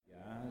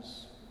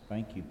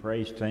Thank you,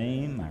 praise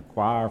team, our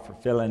choir for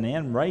filling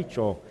in.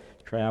 Rachel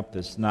Trapp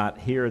is not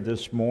here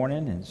this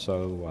morning, and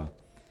so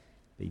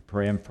be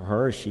praying for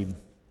her. She's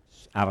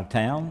out of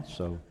town,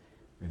 so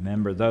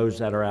remember those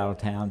that are out of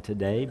town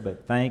today.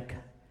 But thank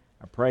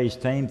our praise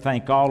team,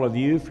 thank all of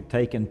you for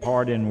taking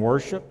part in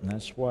worship. And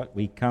that's what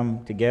we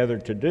come together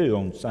to do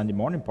on Sunday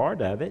morning.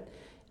 Part of it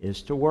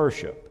is to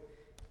worship.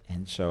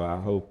 And so I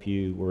hope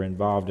you were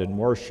involved in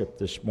worship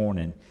this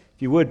morning.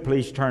 If you would,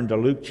 please turn to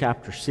Luke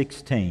chapter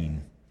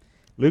 16.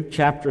 Luke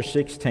chapter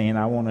 16,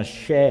 I want to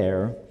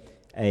share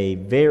a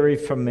very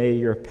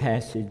familiar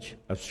passage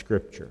of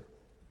Scripture.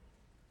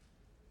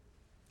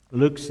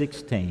 Luke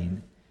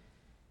 16.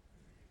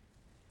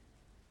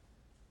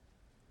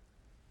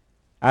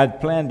 I'd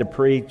planned to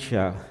preach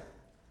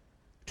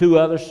 2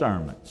 other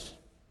sermons,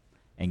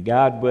 and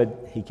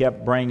He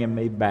kept bringing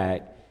me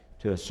back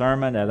to a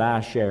sermon that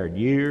I shared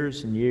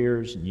years and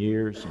years and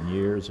years and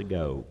years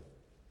ago.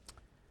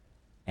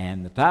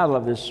 And the title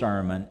of this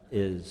sermon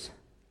is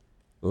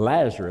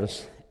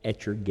Lazarus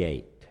at Your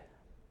Gate.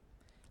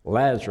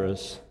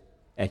 Lazarus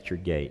at your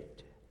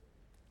gate.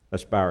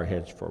 Let's bow our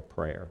heads for a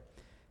prayer.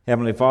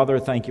 Heavenly Father,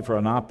 thank you for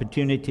an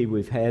opportunity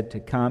we've had to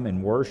come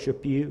and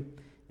worship you.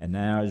 And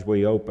now as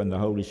we open the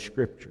Holy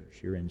Scriptures,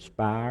 your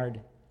inspired,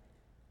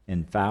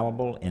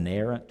 infallible,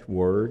 inerrant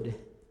word,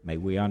 may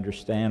we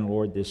understand,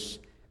 Lord, this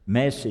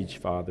message,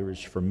 Father,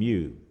 is from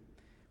you.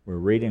 We're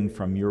reading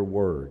from your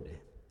word.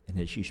 And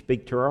as you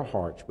speak to our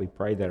hearts, we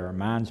pray that our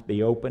minds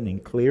be open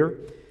and clear,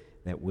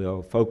 that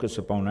we'll focus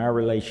upon our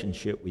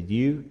relationship with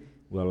you.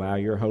 We'll allow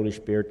your Holy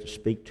Spirit to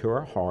speak to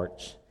our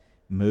hearts,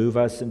 move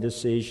us in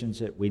decisions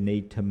that we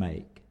need to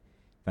make.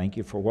 Thank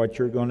you for what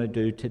you're going to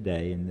do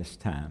today in this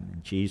time.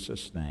 In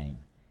Jesus' name,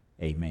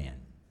 amen.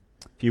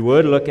 If you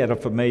would, look at a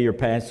familiar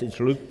passage,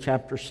 Luke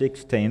chapter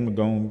 16. We're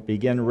going to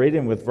begin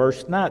reading with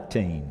verse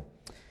 19.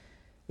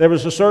 There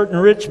was a certain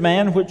rich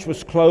man which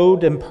was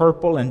clothed in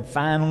purple and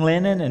fine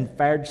linen and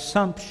fared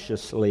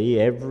sumptuously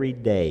every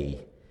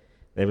day.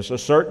 There was a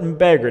certain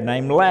beggar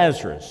named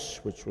Lazarus,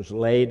 which was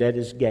laid at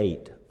his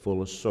gate,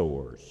 full of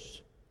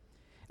sores,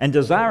 and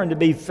desiring to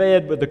be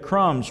fed with the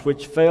crumbs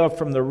which fell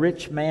from the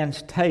rich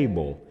man's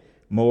table.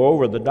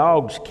 Moreover, the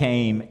dogs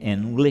came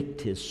and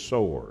licked his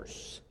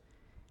sores.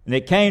 And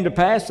it came to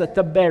pass that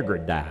the beggar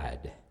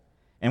died,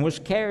 and was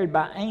carried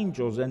by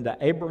angels into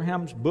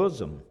Abraham's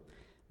bosom.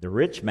 The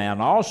rich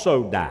man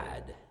also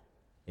died.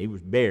 He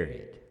was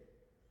buried.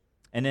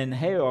 And in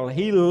hell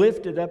he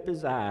lifted up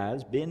his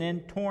eyes, being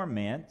in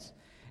torments,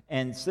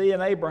 and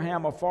seeing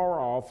Abraham afar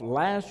off,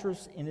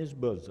 Lazarus in his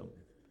bosom.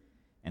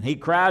 And he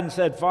cried and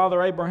said,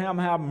 Father Abraham,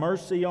 have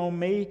mercy on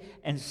me,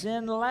 and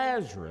send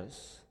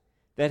Lazarus,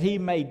 that he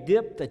may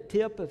dip the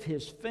tip of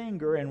his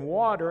finger in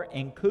water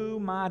and cool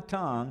my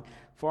tongue,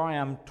 for I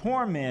am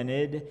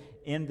tormented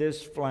in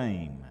this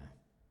flame.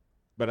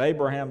 But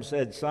Abraham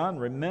said, Son,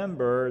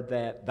 remember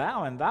that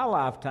thou in thy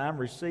lifetime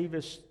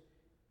receivest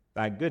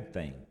thy good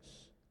things,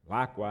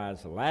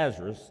 likewise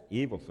Lazarus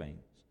evil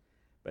things.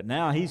 But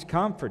now he's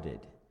comforted,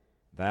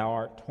 thou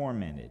art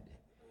tormented.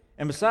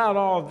 And beside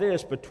all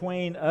this,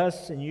 between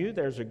us and you,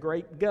 there's a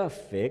great gulf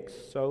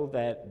fixed, so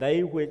that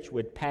they which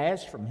would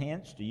pass from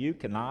hence to you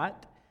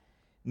cannot,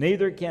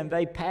 neither can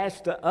they pass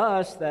to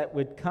us that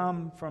would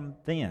come from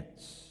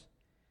thence.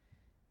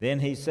 Then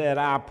he said,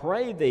 I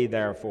pray thee,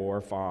 therefore,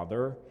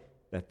 Father,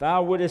 that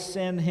thou wouldest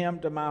send him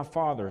to my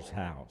father's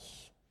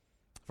house.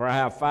 For I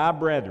have 5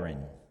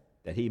 brethren,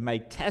 that he may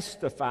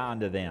testify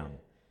unto them,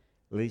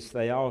 lest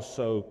they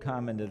also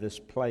come into this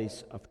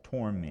place of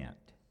torment.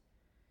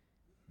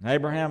 And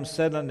Abraham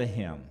said unto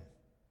him,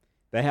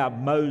 They have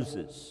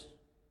Moses,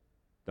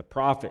 the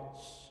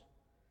prophets,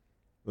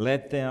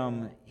 let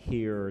them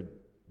hear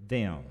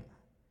them.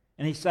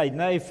 And he said,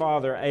 Nay,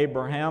 Father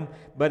Abraham,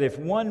 but if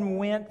one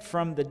went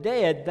from the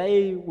dead,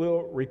 they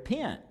will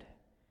repent.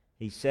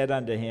 He said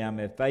unto him,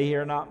 If they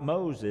hear not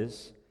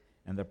Moses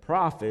and the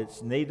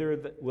prophets,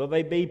 neither will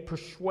they be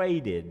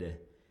persuaded,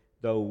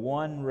 though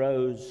one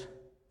rose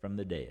from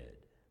the dead.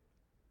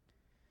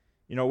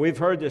 You know, we've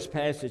heard this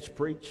passage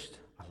preached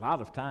a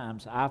lot of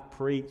times. I've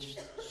preached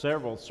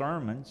several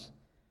sermons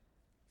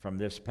from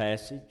this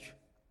passage.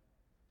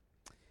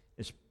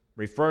 It's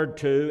referred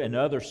to in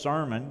other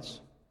sermons.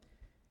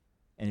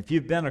 And if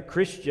you've been a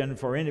Christian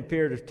for any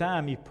period of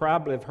time, you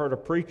probably have heard a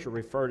preacher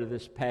refer to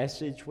this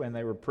passage when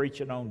they were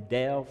preaching on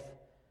death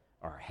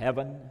or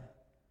heaven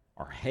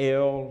or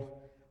hell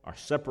or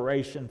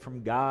separation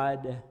from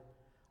God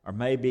or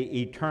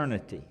maybe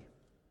eternity.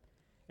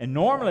 And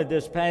normally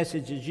this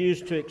passage is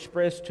used to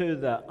express to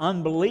the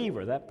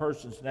unbeliever, that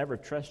person's never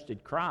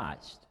trusted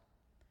Christ.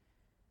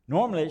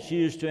 Normally it's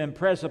used to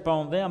impress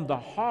upon them the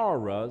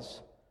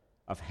horrors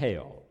of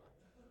hell.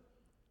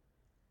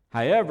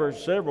 However,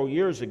 several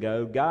years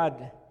ago,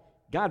 God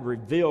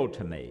revealed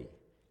to me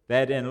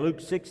that in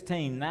Luke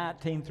 16,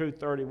 19 through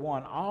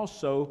 31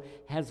 also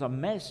has a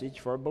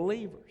message for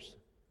believers.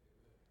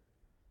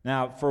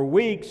 Now, for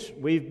weeks,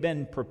 we've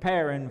been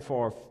preparing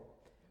for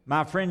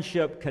My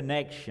Friendship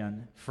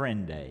Connection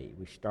Friend Day.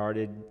 We've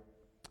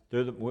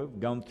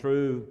gone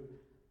through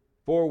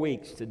 4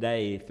 weeks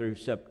today through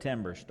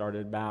September,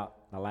 started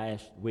about the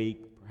last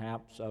week,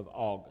 perhaps, of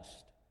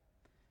August.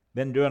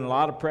 Been doing a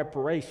lot of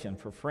preparation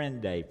for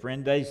Friend Day.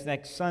 Friend Day's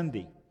next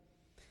Sunday.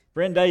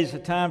 Friend Day is a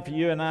time for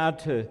you and I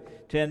to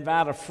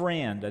invite a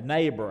friend, a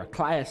neighbor, a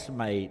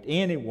classmate,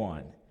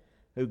 anyone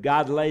who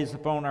God lays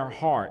upon our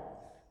heart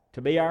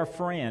to be our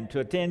friend, to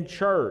attend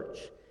church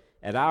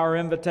at our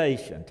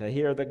invitation, to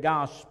hear the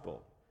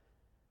gospel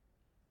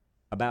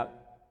about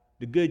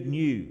the good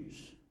news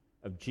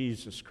of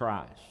Jesus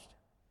Christ.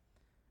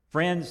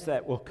 Friends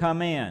that will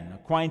come in,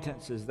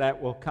 acquaintances that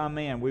will come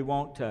in. We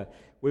want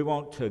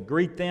to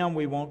greet them.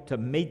 We want to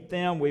meet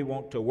them. We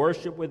want to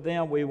worship with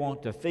them. We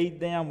want to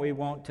feed them. We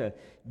want to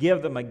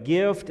give them a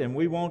gift, and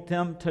we want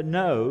them to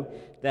know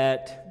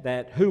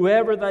that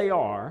whoever they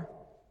are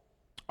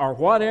or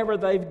whatever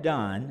they've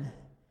done,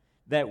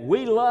 that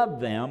we love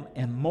them,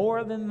 and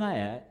more than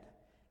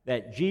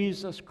that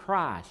Jesus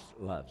Christ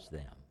loves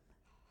them.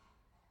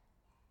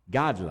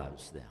 God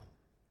loves them.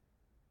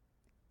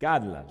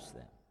 God loves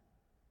them.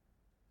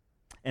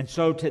 And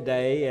so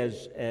today,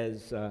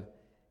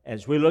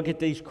 as we look at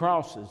these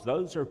crosses,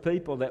 those are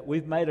people that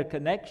we've made a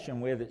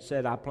connection with that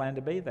said, I plan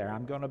to be there.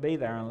 I'm going to be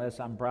there unless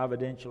I'm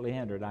providentially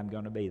hindered. I'm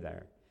going to be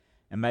there.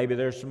 And maybe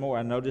there's some more.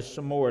 I noticed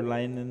some more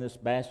laying in this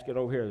basket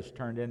over here that's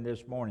turned in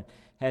this morning.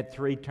 Had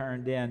 3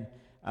 turned in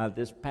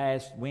this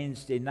past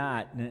Wednesday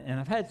night. And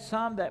I've had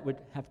some that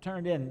would have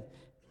turned in,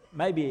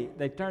 maybe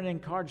they've turned in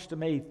cards to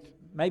me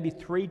maybe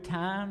 3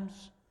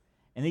 times.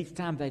 And each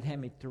time they'd hand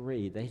me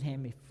 3. They'd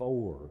hand me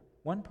 4.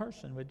 One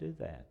person would do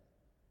that.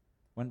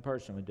 One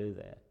person would do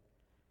that.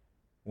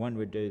 One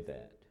would do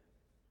that.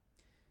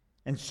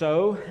 And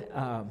so,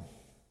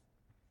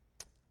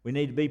 we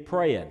need to be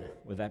praying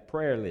with that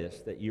prayer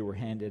list that you were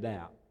handed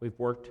out.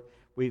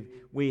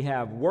 We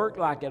have worked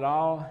like it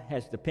all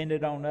has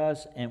depended on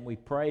us, and we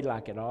prayed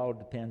like it all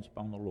depends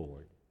upon the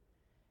Lord.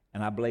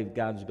 And I believe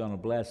God's going to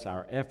bless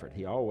our effort.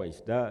 He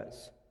always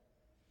does.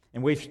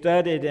 And we've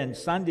studied in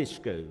Sunday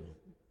school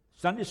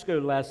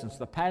lessons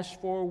the past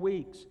 4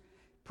 weeks.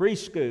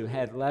 Preschool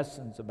had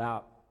lessons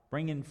about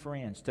bringing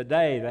friends.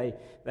 Today,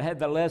 they had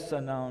the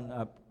lesson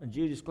on,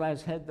 Judy's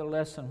class had the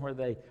lesson where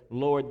they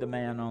lowered the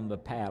man on the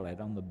pallet,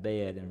 on the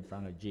bed in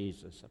front of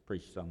Jesus. I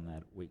preached on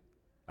that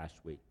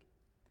last week.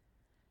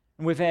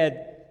 And we've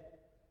had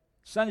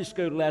Sunday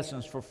school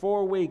lessons for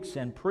 4 weeks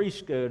in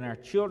preschool in our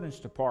children's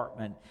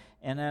department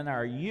and in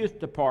our youth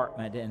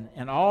department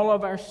and all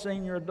of our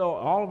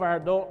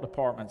adult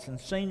departments and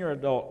senior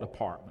adult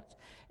departments.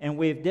 And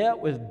we've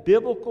dealt with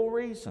biblical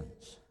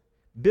reasons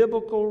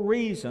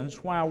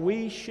why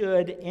we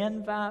should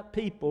invite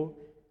people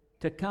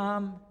to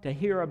come to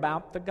hear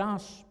about the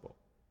gospel.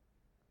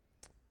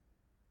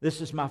 This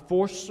is my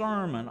 4th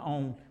sermon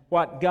on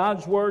what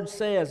God's Word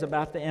says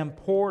about the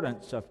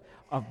importance of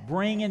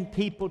bringing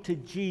people to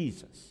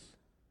Jesus.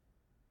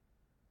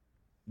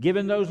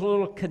 Giving those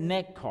little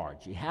connect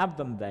cards. You have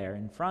them there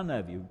in front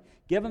of you.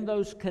 Giving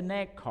those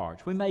connect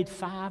cards. We made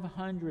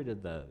 500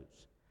 of those.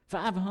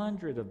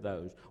 500 of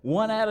those,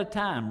 one at a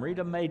time.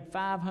 Rita made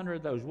 500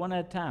 of those, one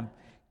at a time.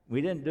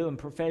 We didn't do them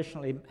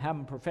professionally, have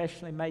them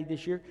professionally made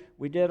this year.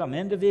 We did them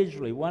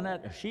individually.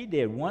 She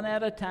did one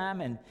at a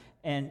time,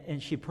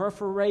 and she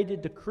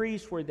perforated the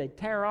crease where they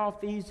tear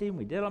off easy. And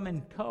we did them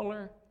in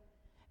color,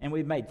 and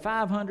we made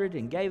 500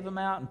 and gave them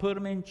out and put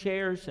them in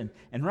chairs.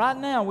 And right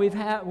now we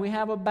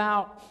have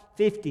about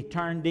 50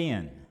 turned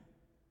in,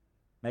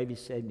 maybe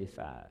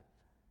 75.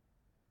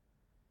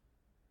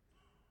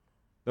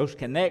 Those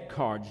connect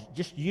cards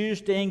just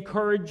used to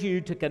encourage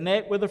you to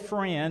connect with a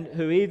friend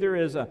who either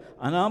is an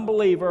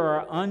unbeliever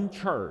or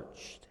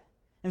unchurched.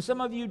 And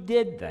some of you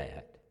did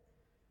that.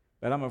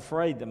 But I'm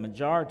afraid the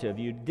majority of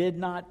you did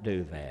not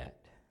do that.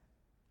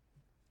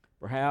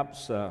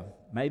 Perhaps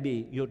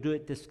maybe you'll do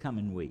it this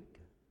coming week.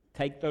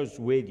 Take those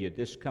with you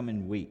this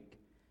coming week.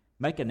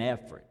 Make an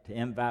effort to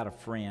invite a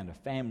friend, a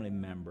family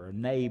member, a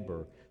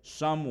neighbor,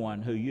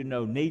 someone who you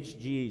know needs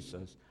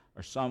Jesus,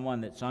 or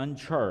someone that's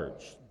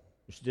unchurched,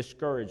 who's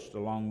discouraged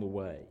along the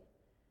way,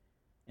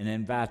 and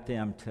invite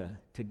them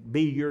to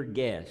be your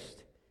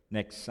guest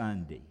next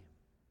Sunday.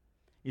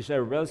 You say,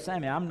 well, Brother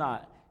Sammy,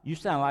 you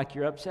sound like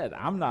you're upset.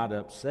 I'm not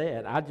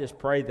upset. I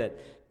pray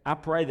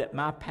that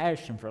my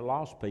passion for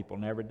lost people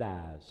never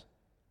dies.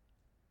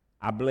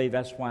 I believe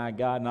that's why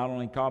God not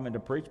only called me to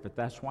preach, but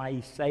that's why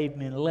He saved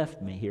me and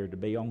left me here to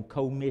be on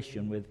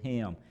commission with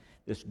Him.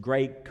 This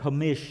great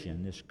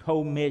commission, this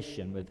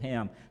commission with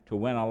Him to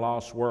win a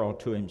lost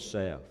world to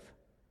Himself.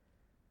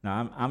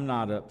 Now, I'm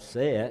not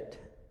upset.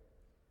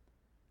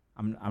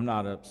 I'm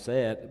not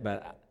upset,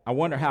 but I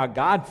wonder how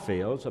God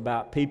feels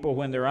about people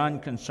when they're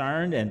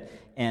unconcerned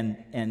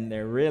and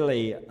they're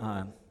really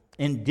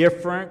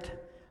indifferent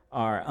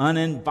or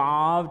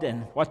uninvolved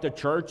in what the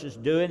church is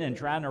doing and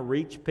trying to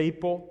reach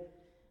people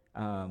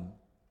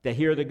to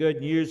hear the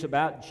good news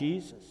about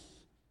Jesus.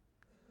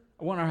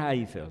 I wonder how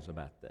He feels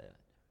about that.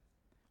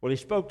 Well, He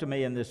spoke to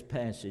me in this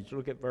passage.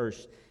 Look at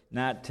verse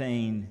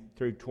 19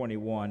 through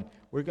 21.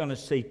 We're going to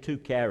see 2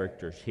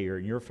 characters here,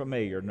 and you're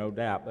familiar, no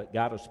doubt, but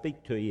God will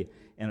speak to you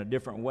in a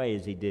different way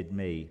as He did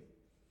me.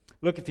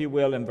 Look, if you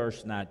will, in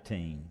verse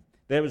 19.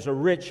 There was a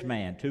rich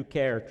man, two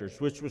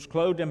characters, which was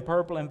clothed in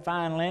purple and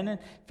fine linen,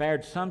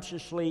 fared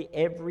sumptuously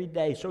every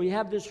day. So you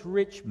have this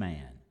rich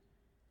man.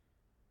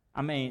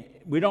 I mean,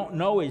 we don't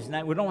know his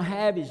name. We don't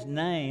have his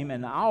name,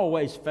 and I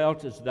always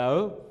felt as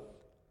though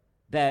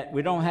that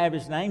we don't have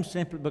his name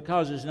simply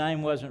because his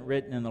name wasn't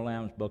written in the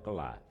Lamb's Book of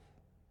Life.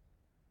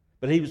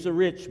 But he was a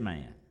rich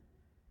man.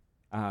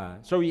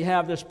 So you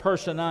have this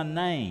person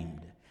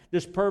unnamed.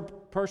 This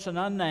person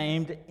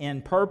unnamed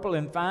in purple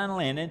and fine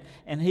linen,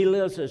 and he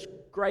lives this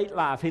great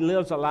life. He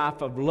lives a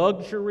life of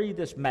luxury,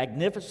 this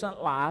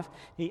magnificent life.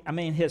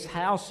 His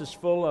house is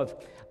full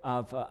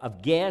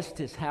of guests.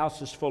 His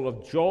house is full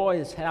of joy.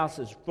 His house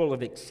is full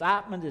of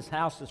excitement. His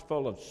house is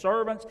full of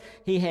servants.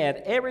 He had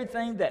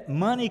everything that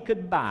money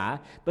could buy,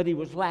 but he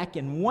was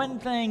lacking one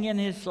thing in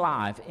his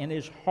life, in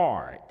his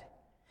heart.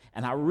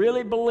 And I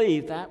really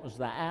believe that was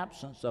the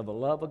absence of a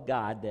love of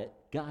God that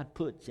God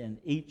puts in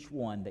each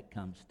one that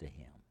comes to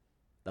him.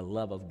 The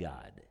love of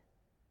God.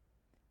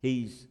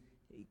 He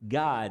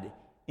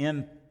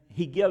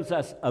gives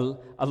us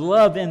a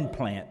love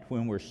implant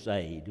when we're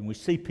saved, and we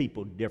see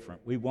people different.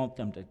 We want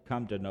them to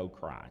come to know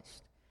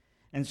Christ.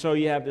 And so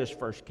you have this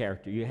first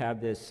character. You have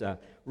this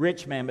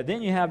rich man, but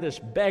then you have this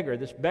beggar.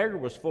 This beggar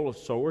was full of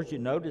sores. You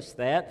notice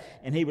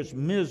that, and he was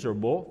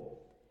miserable.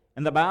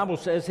 And the Bible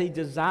says he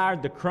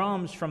desired the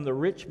crumbs from the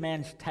rich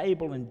man's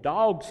table, and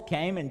dogs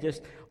came and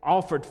just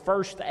offered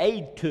first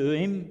aid to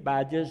him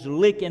by just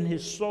licking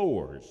his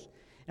sores.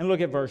 And look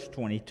at verse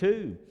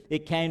 22.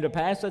 It came to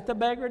pass that the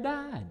beggar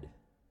died.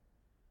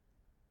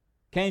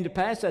 Came to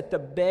pass that the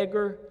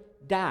beggar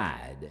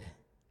died.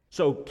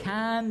 So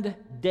kind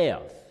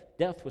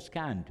death was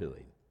kind to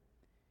him.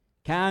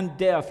 Kind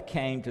death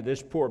came to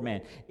this poor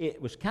man.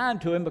 It was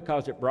kind to him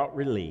because it brought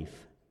relief.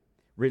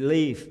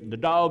 The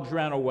dogs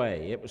ran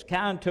away. It was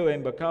kind to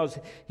him because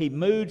he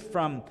moved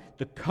from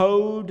the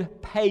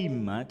cold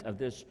pavement of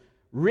this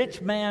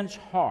rich man's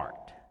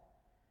heart.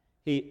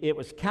 It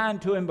was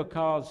kind to him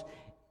because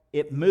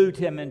it moved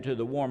him into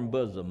the warm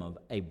bosom of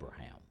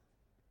Abraham.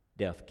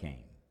 Death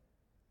came.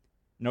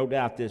 No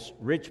doubt this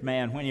rich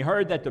man, when he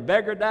heard that the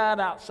beggar died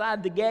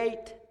outside the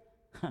gate,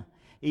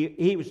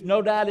 he was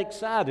no doubt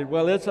excited.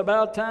 Well, it's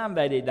about time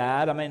that he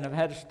died. I've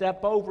had to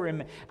step over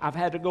him. I've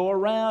had to go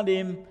around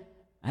him.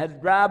 I had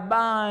to drive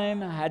by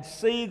him. I had to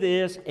see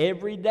this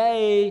every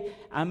day.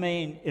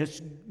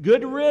 It's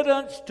good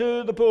riddance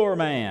to the poor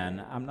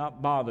man. I'm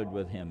not bothered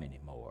with him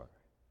anymore.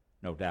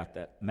 No doubt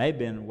that may have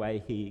been the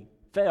way he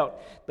felt.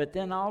 But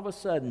then all of a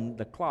sudden,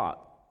 the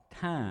clock,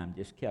 time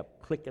just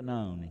kept clicking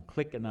on and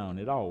clicking on.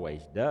 It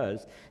always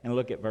does. And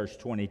look at verse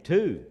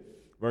 22.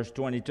 Verse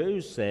 22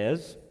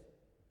 says,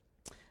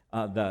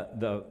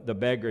 the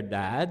beggar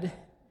died.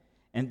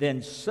 And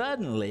then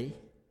suddenly,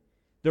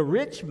 the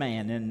rich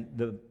man in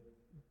the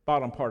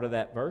bottom part of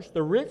that verse,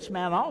 the rich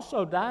man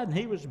also died, and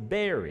he was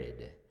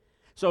buried.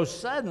 So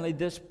suddenly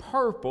this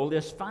purple,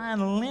 this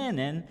fine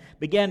linen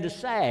began to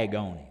sag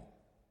on him.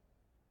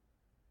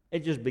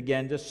 It just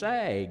began to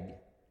sag.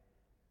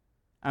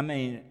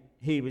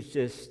 He was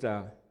just,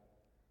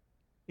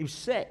 he was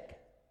sick.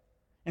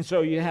 And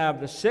so you have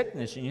the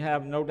sickness, and you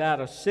have no doubt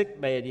a sick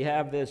bed. You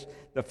have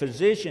the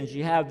physicians,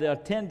 you have the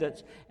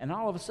attendants, and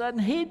all of a sudden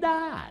he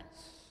dies.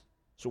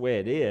 That's the way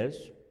it is.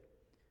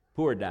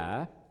 Poor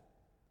die.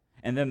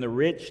 And then the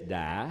rich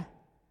die.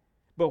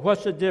 But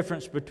what's the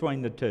difference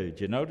between the two?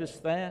 Did you notice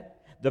that?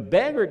 The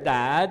beggar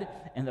died,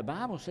 and the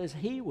Bible says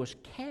he was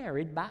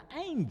carried by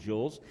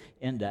angels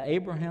into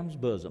Abraham's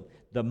bosom.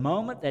 The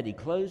moment that he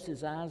closed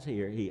his eyes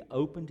here, he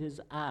opened his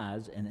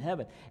eyes in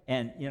heaven.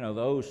 And,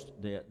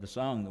 the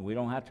song that we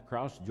don't have to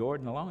cross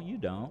Jordan alone, you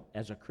don't.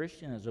 As a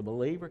Christian, as a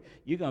believer,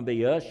 you're going to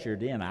be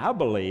ushered in. I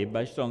believe,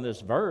 based on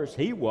this verse,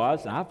 he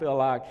was, and I feel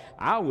like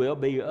I will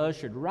be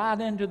ushered right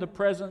into the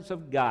presence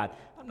of God.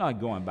 I'm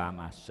not going by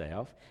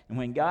myself. And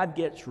when God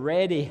gets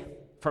ready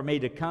for me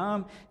to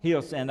come,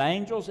 he'll send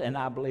angels, and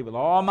I believe with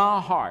all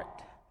my heart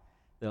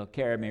they'll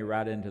carry me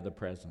right into the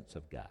presence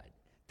of God.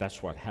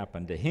 That's what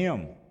happened to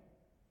him.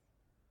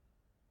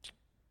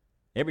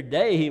 Every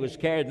day he was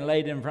carried and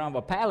laid in front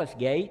of a palace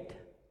gate.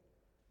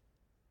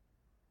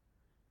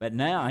 But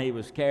now he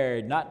was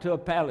carried not to a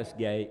palace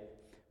gate,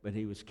 but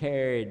he was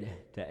carried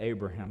to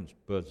Abraham's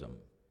bosom.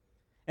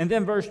 And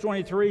then verse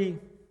 22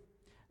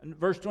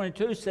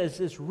 says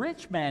this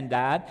rich man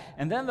died,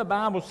 and then the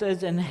Bible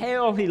says in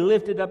hell he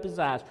lifted up his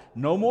eyes.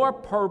 No more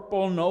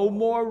purple, no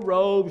more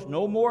robes,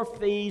 no more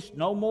feast,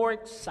 no more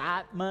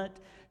excitement,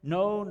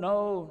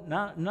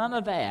 none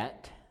of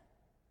that.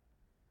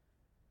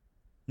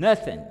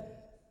 Nothing.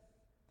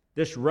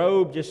 This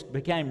robe just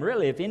became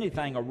really, if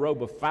anything, a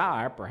robe of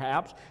fire,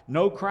 perhaps.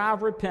 No cry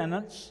of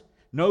repentance,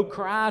 no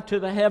cry to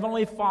the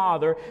Heavenly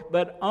Father,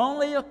 but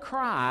only a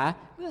cry,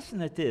 listen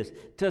to this,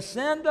 to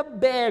send a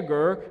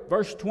beggar,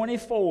 verse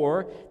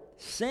 24,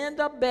 send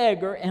a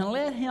beggar and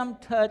let him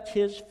touch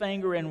his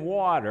finger in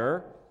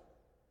water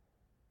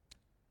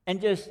and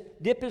just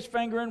dip his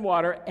finger in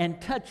water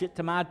and touch it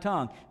to my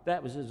tongue.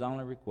 That was his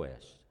only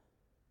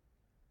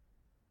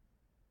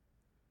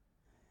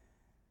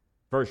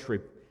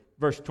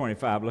Verse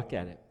 25, look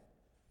at it.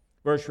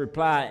 Verse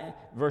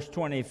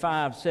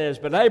 25 says,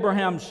 but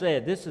Abraham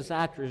said, this is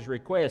after his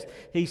request,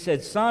 he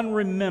said, Son,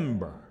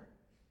 remember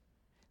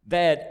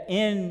that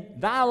in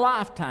thy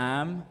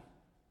lifetime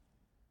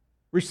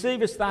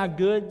receivest thy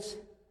goods,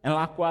 and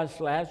likewise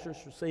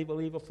Lazarus received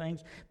evil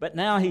things. But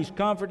now he's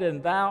comforted,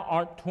 and thou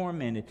art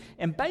tormented.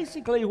 And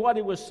basically what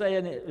he was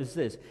saying is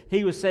this.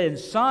 He was saying,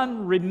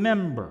 Son,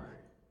 remember.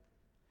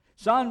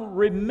 Son,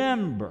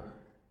 remember.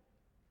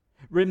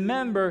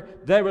 Remember,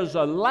 there was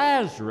a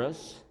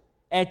Lazarus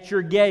at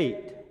your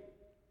gate.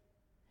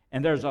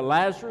 And there's a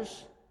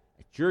Lazarus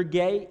at your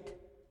gate,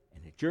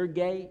 and at your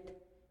gate,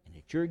 and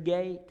at your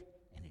gate,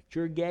 and at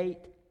your gate,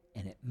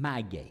 and at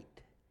my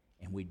gate.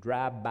 And we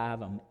drive by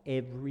them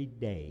every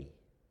day,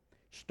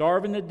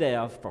 starving to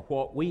death for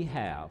what we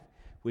have,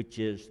 which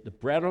is the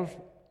bread of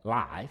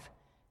life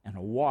and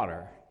a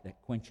water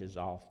that quenches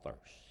all thirst.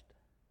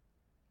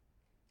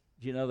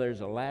 Do you know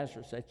there's a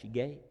Lazarus at your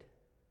gate?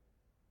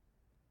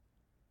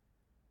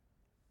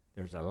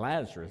 There's a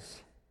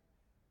Lazarus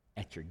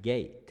at your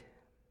gate.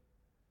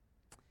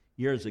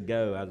 Years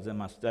ago, I was in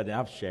my study.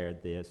 I've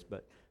shared this,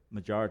 but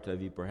majority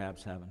of you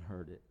perhaps haven't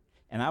heard it.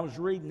 And I was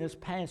reading this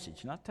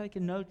passage, not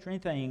taking notes or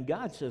anything, and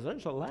God says,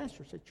 there's a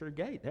Lazarus at your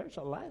gate. There's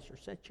a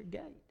Lazarus at your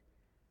gate.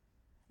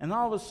 And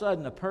all of a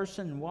sudden, a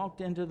person walked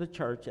into the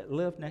church that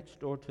lived next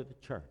door to the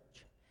church.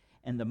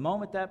 And the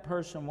moment that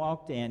person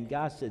walked in,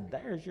 God said,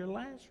 there's your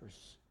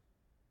Lazarus.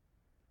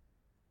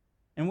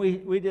 And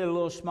we did a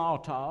little small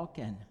talk,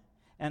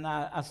 and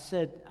I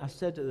said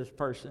to this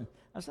person,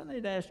 I said, I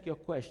need to ask you a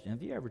question.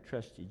 Have you ever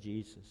trusted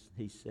Jesus?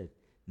 He said,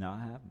 no, I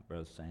haven't,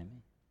 Brother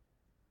Sammy.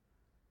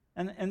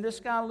 And this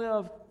guy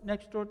lived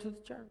next door to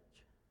the church.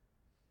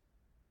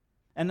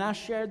 And I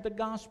shared the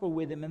gospel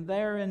with him. And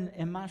there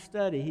in my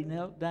study, he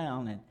knelt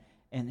down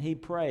and he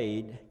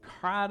prayed,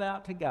 cried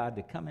out to God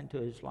to come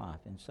into his life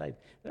and save.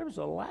 There was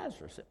a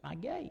Lazarus at my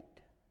gate.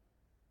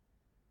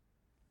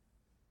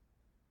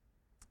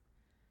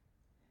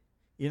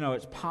 You know,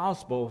 it's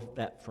possible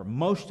that for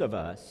most of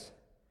us,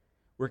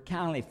 we're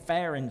kind of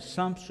faring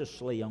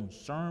sumptuously on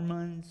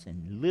sermons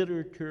and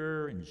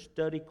literature and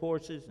study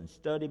courses and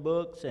study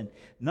books, and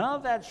none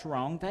of that's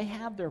wrong. They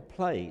have their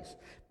place.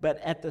 But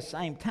at the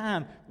same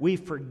time, we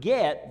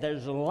forget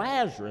there's a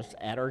Lazarus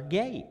at our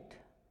gate.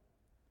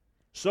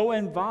 So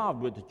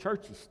involved with the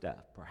churchy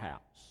stuff,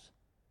 perhaps.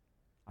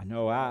 I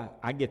know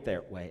I get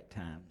that way at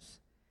times.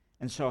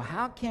 And so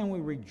how can we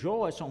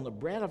rejoice on the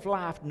bread of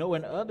life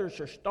knowing others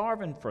are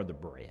starving for the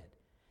bread?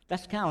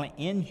 That's kind of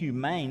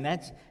inhumane.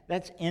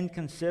 That's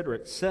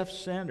inconsiderate,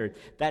 self-centered.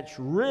 That's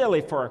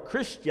really, for a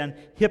Christian,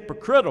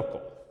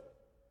 hypocritical.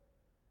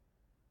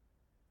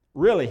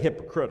 Really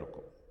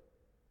hypocritical.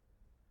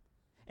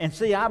 And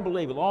see, I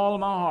believe with all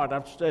of my heart,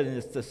 I've studied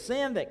this, the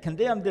sin that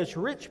condemned this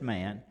rich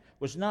man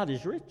was not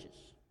his riches.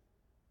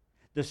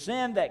 The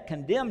sin that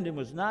condemned him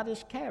was not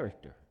his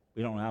character.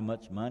 We don't know how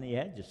much money he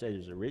had, just said he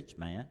was a rich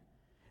man.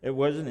 It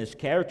wasn't his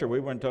character. We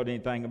weren't told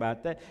anything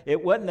about that.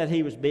 It wasn't that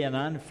he was being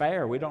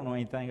unfair. We don't know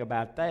anything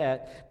about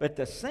that. But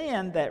the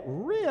sin that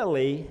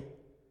really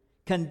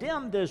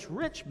condemned this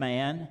rich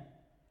man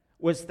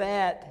was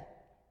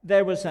that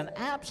there was an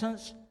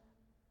absence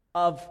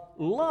of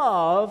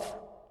love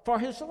for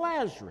his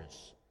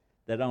Lazarus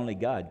that only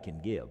God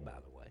can give, by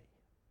the way.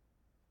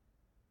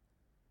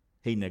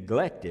 He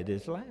neglected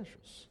his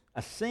Lazarus.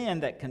 A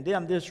sin that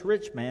condemned this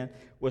rich man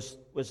was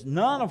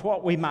none of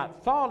what we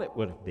might thought it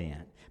would have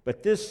been.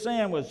 But this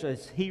sin was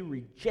as he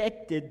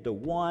rejected the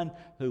one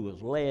who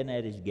was laying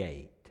at his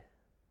gate.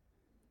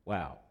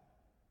 Wow.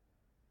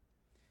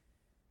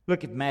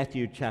 Look at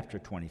Matthew chapter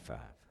 25.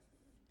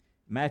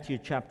 Matthew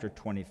chapter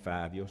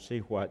 25, you'll see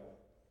what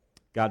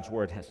God's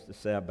Word has to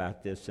say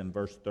about this in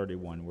verse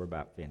 31. We're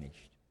about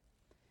finished.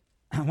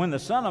 When the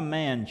Son of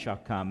Man shall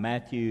come,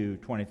 Matthew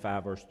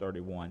 25, verse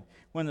 31,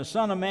 when the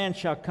Son of Man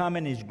shall come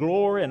in his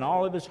glory and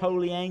all of his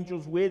holy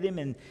angels with him,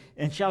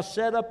 and shall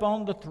set up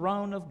on the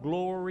throne of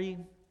glory,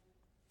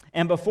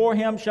 and before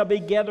him shall be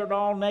gathered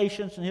all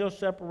nations, and he'll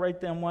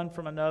separate them one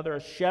from another. A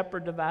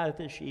shepherd divideth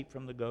his sheep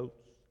from the goats.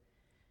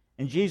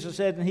 And Jesus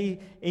said, and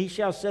he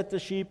shall set the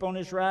sheep on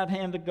his right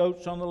hand, the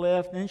goats on the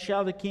left. And then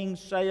shall the king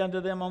say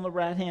unto them on the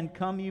right hand,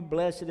 Come, you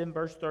blessed, in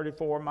verse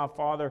 34, my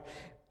Father,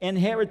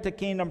 inherit the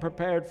kingdom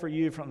prepared for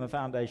you from the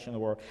foundation of the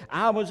world.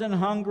 I was an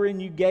hungry, and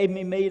you gave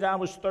me meat. I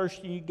was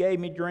thirsty, and you gave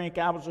me drink.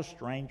 I was a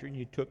stranger, and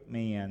you took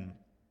me in.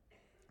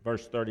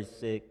 Verse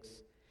 36.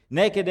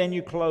 Naked, and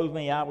you clothed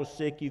me. I was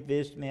sick, you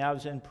visited me. I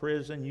was in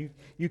prison,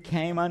 you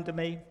came unto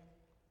me.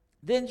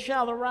 Then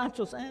shall the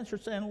righteous answer,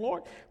 saying,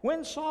 Lord,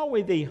 when saw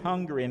we thee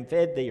hungry, and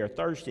fed thee, or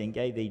thirsty, and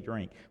gave thee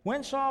drink?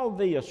 When saw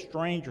thee a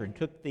stranger, and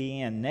took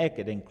thee in,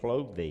 naked, and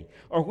clothed thee?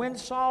 Or when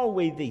saw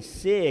we thee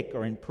sick,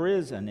 or in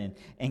prison,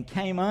 and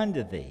came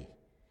unto thee?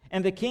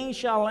 And the king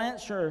shall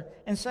answer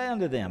and say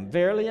unto them,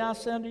 Verily I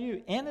say unto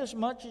you,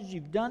 inasmuch as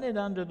you've done it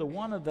unto the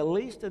one of the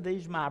least of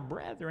these my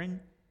brethren,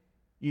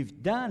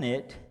 you've done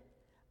it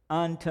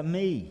unto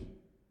me.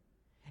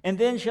 And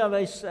then shall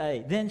he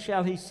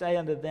say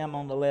unto them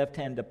on the left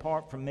hand,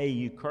 Depart from me,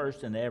 you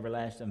cursed, into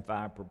everlasting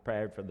fire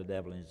prepared for the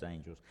devil and his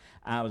angels.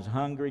 I was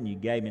hungry, and you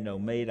gave me no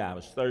meat. I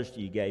was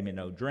thirsty, you gave me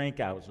no drink.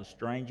 I was a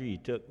stranger, you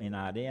took me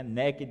not in.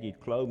 Naked, you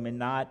clothed me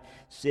not.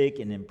 Sick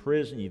and in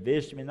prison, you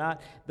visited me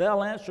not.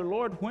 They'll answer,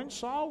 Lord, when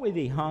saw we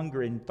thee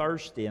hungry and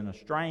thirsty, and a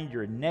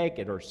stranger, and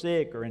naked, or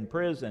sick, or in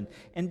prison,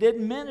 and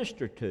didn't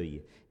minister to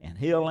you? And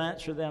he'll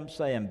answer them,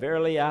 saying,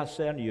 Verily I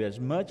say unto you,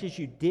 as much as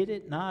you did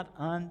it not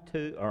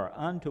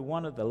unto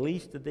one of the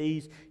least of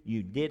these,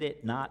 you did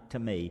it not to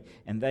me.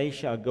 And they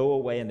shall go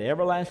away into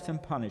everlasting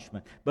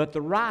punishment. But the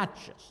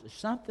righteous, there's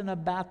something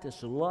about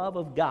this love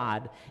of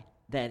God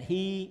that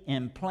he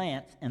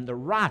implants in the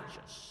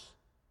righteous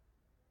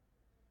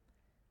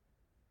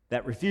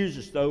that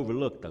refuses to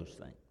overlook those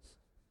things.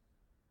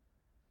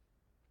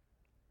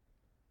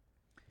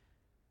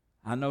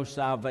 I know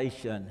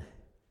salvation,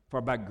 for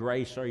by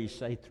grace are you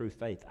saved through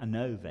faith. I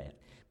know that.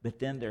 But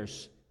then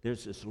there's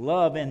this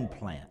love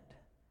implant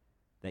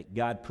that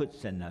God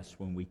puts in us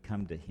when we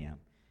come to him.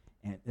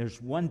 And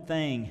there's one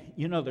thing,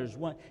 there's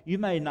one, you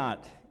may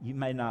not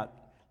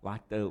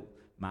like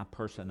my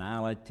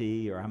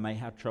personality, or I may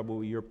have trouble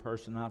with your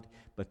personality,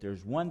 but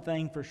there's one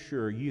thing for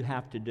sure you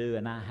have to do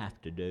and I have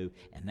to do,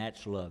 and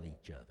that's love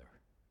each other.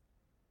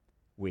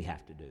 We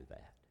have to do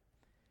that.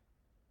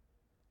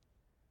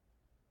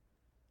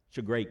 It's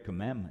a great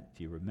commandment,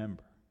 if you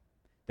remember,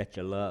 that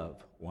you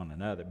love one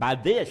another. By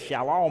this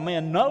shall all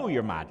men know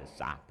you're my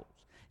disciples,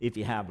 if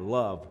you have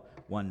love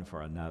one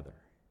for another.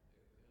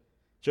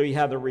 So you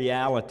have the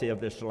reality of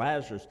this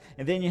Lazarus,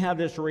 and then you have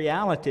this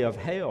reality of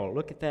hell.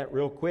 Look at that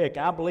real quick.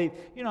 I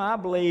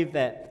believe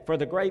that for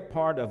the great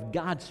part of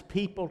God's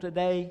people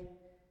today,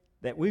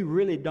 that we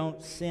really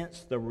don't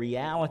sense the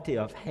reality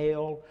of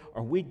hell,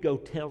 or we'd go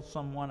tell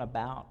someone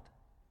about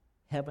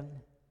heaven.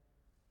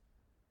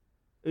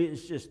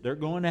 It's just, they're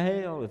going to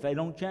hell. If they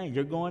don't change,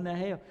 they're going to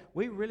hell.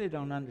 We really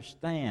don't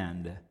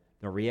understand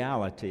the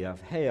reality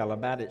of hell,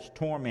 about its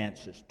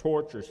torments, its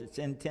tortures, its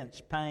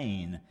intense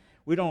pain.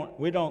 We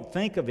don't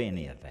think of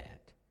any of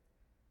that.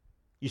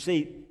 You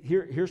see,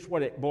 here's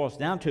what it boils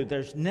down to.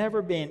 There's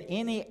never been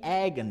any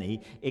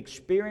agony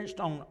experienced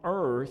on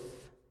earth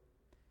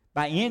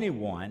by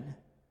anyone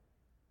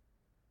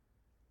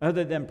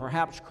other than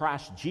perhaps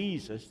Christ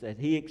Jesus, that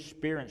he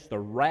experienced the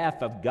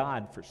wrath of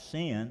God for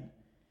sin.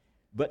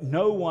 But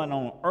no one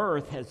on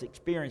earth has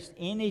experienced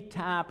any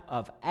type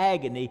of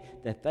agony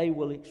that they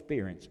will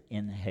experience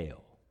in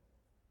hell.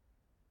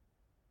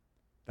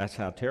 That's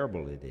how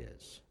terrible it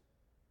is.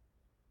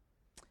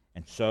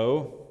 And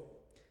so,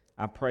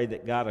 I pray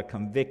that God will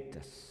convict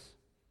us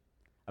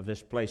of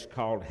this place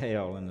called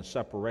hell and the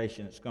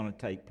separation that's going to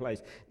take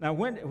place. Now,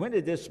 when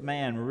did this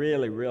man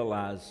really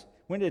realize?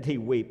 When did he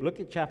weep? Look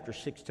at chapter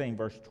 16,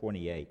 verse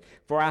 28.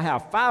 For I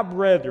have 5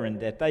 brethren,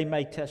 that they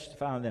may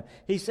testify on them.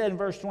 He said in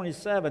verse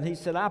 27, he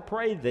said, I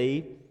pray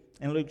thee,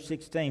 in Luke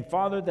 16,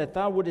 Father, that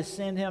thou wouldest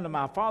send him to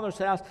my father's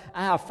house.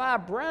 I have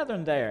 5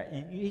 brethren there.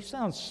 And he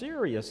sounds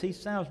serious. He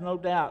sounds, no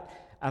doubt,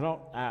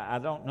 I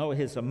don't know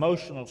his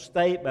emotional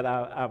state, but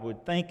I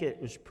would think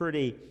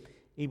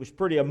he was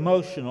pretty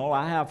emotional.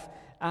 I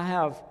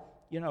have,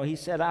 he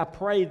said, I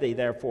pray thee,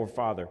 therefore,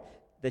 Father,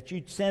 that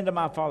you'd send to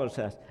my father's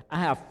house. I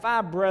have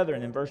 5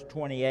 brethren, in verse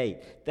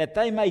 28, that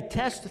they may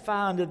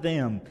testify unto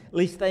them,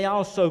 lest they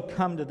also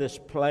come to this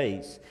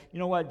place. You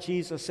know what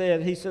Jesus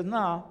said? He said,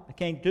 no, I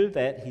can't do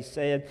that. He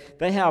said,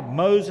 they have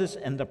Moses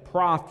and the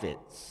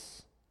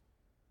prophets.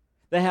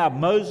 They have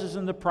Moses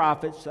and the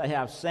prophets. They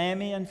have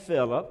Sammy and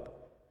Philip.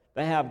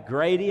 They have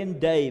Grady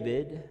and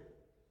David.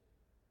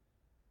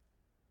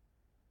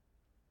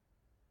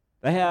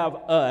 They have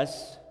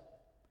us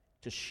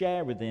to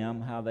share with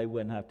them how they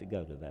wouldn't have to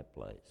go to that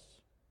place.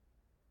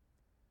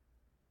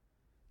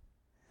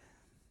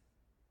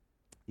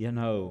 We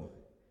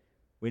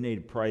need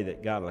to pray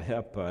that God will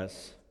help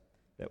us,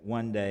 that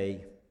one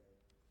day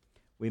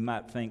we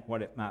might think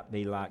what it might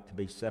be like to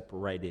be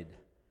separated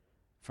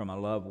from a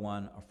loved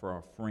one, or from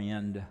a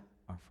friend,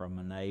 or from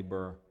a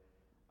neighbor,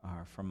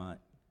 or from a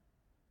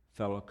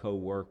fellow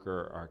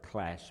co-worker or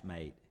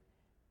classmate,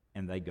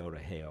 and they go to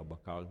hell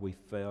because we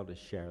failed to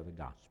share the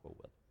gospel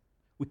with them.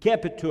 We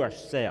kept it to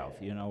ourselves.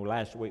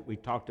 Last week we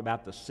talked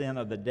about the sin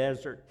of the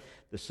desert.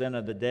 The sin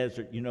of the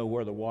desert, you know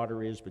where the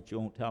water is, but you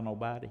won't tell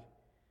nobody.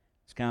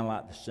 It's kind of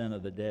like the sin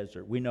of the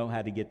desert. We know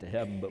how to get to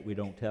heaven, but we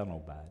don't tell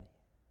nobody.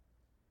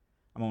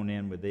 I'm going to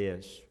end with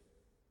this.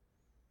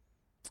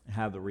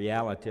 How the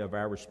reality of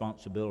our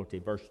responsibility.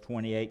 Verse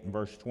 28 and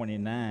verse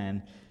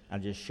 29, I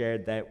just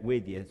shared that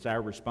with you. It's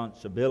our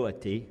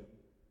responsibility.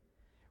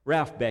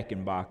 Ralph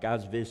Beckenbach, I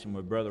was visiting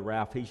with Brother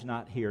Ralph. He's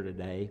not here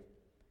today.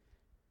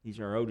 He's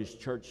our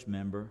oldest church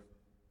member,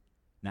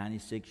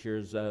 96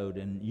 years old.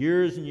 And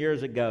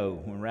years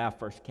ago, when Ralph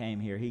first came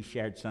here, he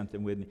shared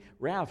something with me.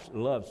 Ralph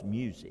loves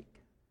music.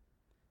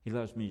 He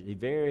loves music.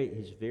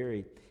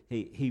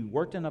 He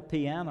worked in a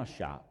piano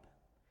shop.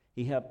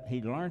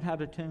 He learned how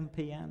to tune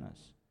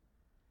pianos.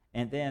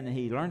 And then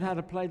he learned how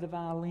to play the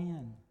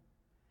violin.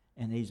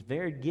 And he's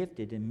very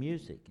gifted in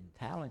music and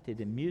talented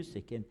in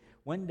music. And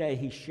one day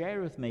he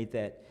shared with me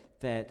that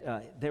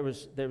there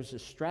was a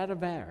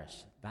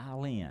Stradivarius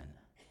violin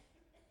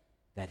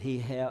that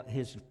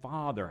his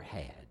father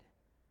had.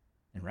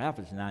 And Ralph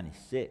is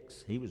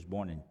 96. He was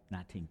born in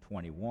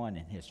 1921,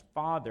 and his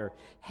father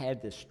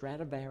had this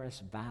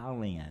Stradivarius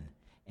violin,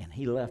 and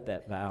he left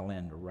that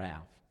violin to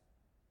Ralph.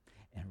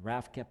 And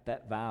Ralph kept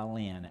that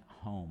violin at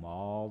home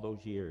all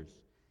those years.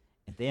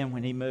 And then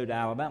when he moved to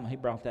Alabama, he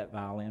brought that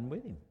violin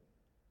with him.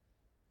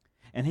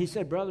 And he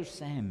said, Brother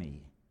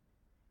Sammy,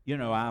 he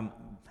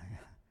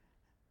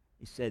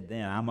said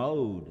then, I'm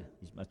old.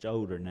 He's much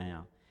older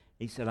now.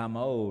 He said, I'm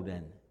old,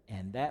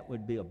 and that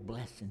would be a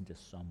blessing to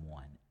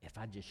someone if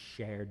I just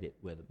shared it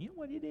with them. You know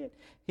what he did?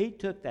 He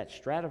took that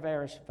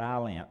Stradivarius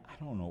violin.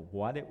 I don't know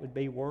what it would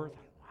be worth,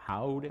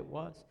 how old it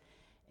was,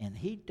 and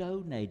he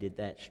donated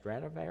that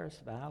Stradivarius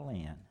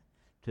violin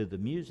to the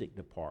music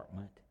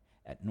department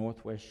at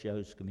Northwest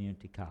Shows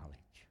Community College.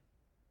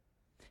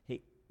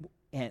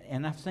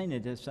 And I've seen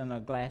it. It's in a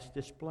glass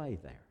display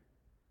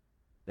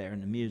there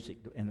in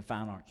the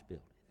Fine Arts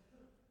Building.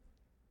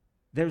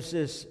 There's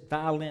this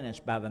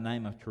violinist by the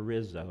name of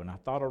Terrizzo, and I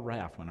thought of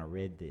Ralph when I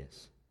read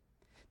this.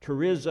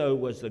 Terrizzo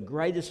was the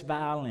greatest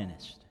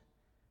violinist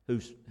who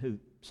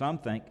some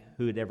think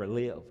who had ever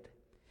lived.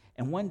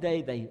 And one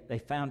day they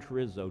found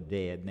Terrizzo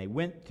dead, and they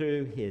went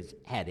through his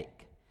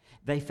attic.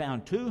 They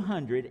found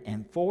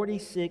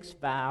 246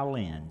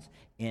 violins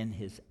in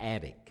his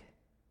attic.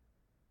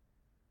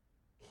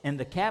 And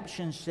the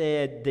caption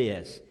said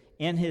this: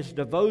 in his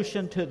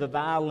devotion to the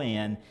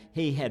violin,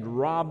 he had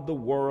robbed the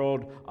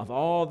world of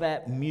all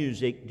that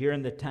music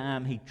during the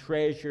time he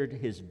treasured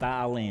his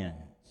violins.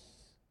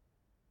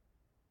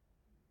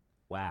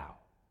 Wow.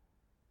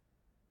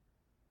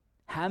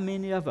 How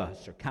many of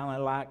us are kind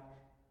of like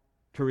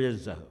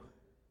Terrizzo?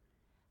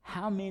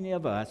 How many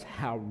of us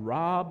have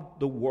robbed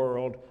the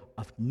world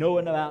of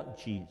knowing about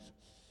Jesus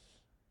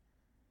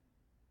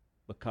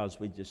because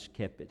we just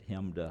kept it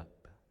hemmed up?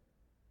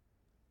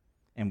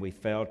 And we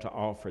fail to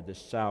offer this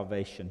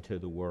salvation to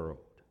the world.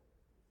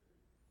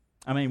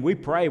 I mean, we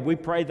pray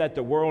that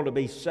the world will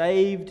be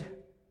saved,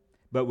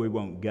 but we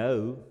won't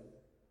go.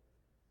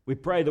 We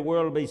pray the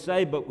world will be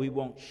saved, but we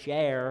won't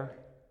share.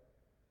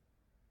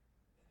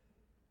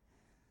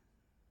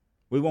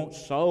 We want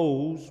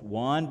souls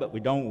won, but we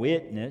don't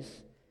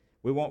witness.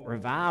 We want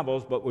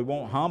revivals, but we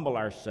won't humble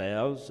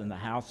ourselves in the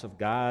house of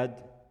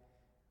God.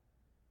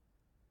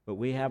 But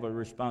we have a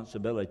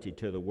responsibility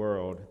to the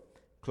world.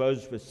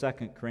 Close with 2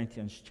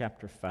 Corinthians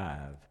chapter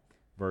 5,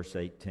 verse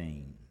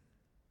 18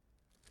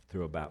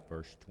 through about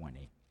verse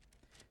 20.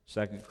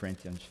 2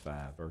 Corinthians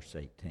 5, verse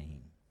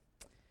 18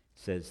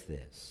 says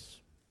this.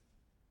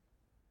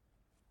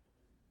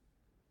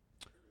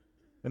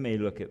 Let me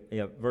look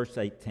at verse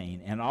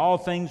 18. And all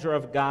things are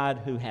of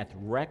God, who hath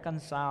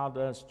reconciled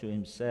us to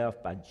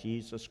himself by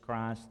Jesus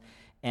Christ,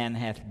 and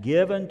hath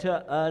given to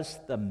us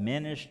the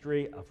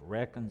ministry of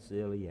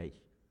reconciliation.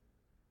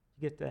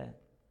 You get that?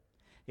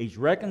 He's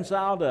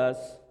reconciled us.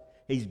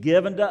 He's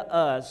given to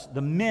us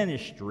the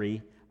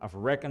ministry of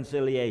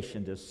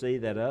reconciliation to see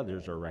that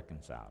others are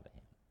reconciled to him.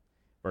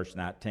 Verse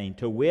 19,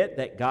 to wit,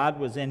 that God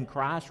was in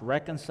Christ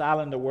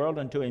reconciling the world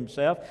unto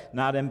himself,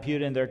 not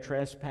imputing their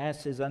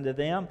trespasses unto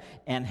them,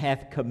 and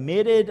hath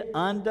committed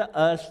unto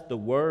us the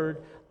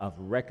word of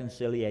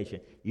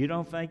reconciliation. You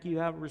don't think you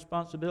have a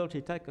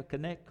responsibility to take a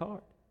Connect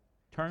card?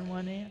 Turn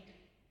one in?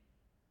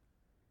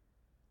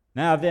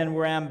 Now then,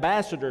 we're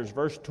ambassadors,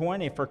 verse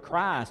 20, for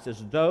Christ,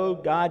 as though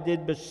God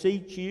did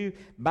beseech you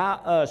by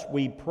us.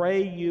 We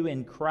pray you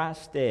in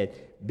Christ's stead,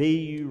 be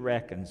you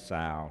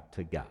reconciled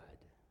to God.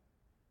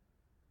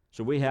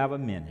 So we have a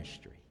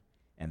ministry,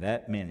 and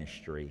that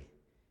ministry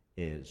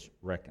is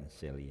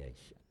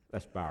reconciliation.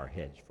 Let's bow our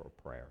heads for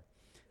prayer.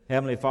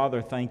 Heavenly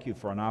Father, thank you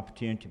for an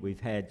opportunity we've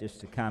had just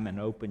to come and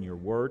open your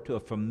word to a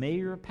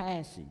familiar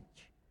passage.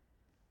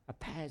 A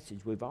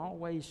passage we've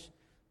always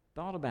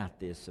thought about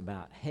this,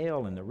 about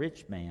hell and the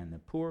rich man, the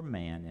poor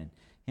man, and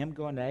him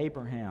going to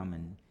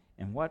Abraham,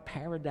 and what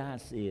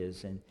paradise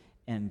is.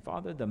 And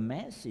Father, the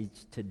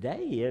message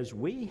today is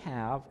we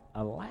have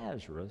a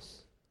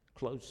Lazarus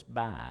close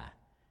by.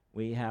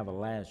 We have a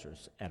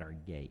Lazarus at our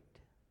gate.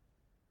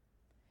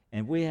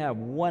 And we have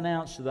 1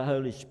 ounce of the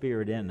Holy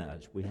Spirit in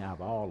us. We have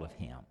all of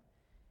him.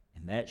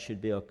 And that should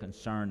be a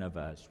concern of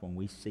us when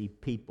we see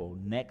people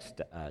next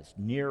to us,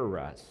 near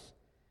us,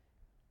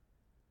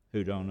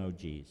 who don't know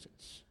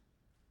Jesus.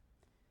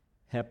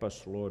 Help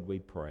us, Lord, we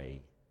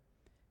pray,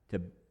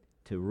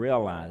 to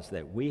realize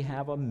that we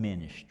have a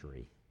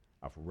ministry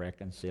of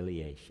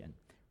reconciliation,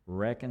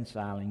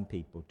 reconciling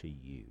people to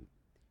you,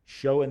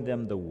 showing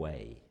them the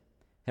way.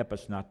 Help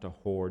us not to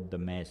hoard the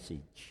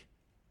message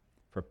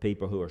for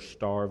people who are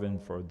starving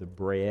for the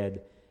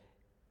bread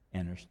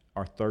and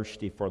are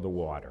thirsty for the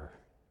water.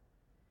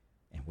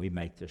 And we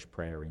make this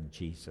prayer in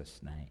Jesus'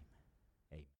 name.